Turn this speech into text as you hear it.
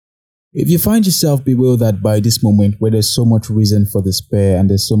If you find yourself bewildered by this moment where there's so much reason for despair and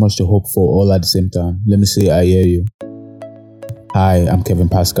there's so much to hope for all at the same time, let me say I hear you. Hi, I'm Kevin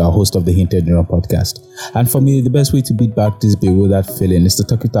Pascal, host of the Hinted Neuron podcast. And for me, the best way to beat back this bewildered feeling is to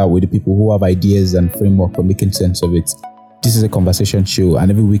talk it out with the people who have ideas and framework for making sense of it. This is a conversation show,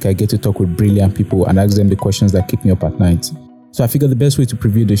 and every week I get to talk with brilliant people and ask them the questions that keep me up at night. So I figured the best way to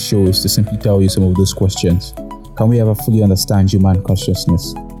preview the show is to simply tell you some of those questions. Can we ever fully understand human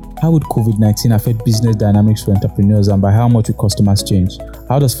consciousness? How would COVID-19 affect business dynamics for entrepreneurs, and by how much will customers change?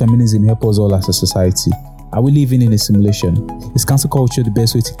 How does feminism help us all as a society? Are we living in a simulation? Is cancel culture the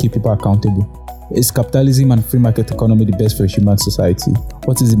best way to keep people accountable? Is capitalism and free market economy the best for human society?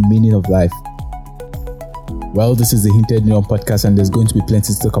 What is the meaning of life? Well, this is the Hinted Neuron podcast, and there's going to be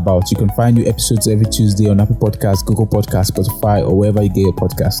plenty to talk about. You can find new episodes every Tuesday on Apple Podcasts, Google Podcasts, Spotify, or wherever you get your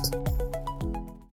podcast.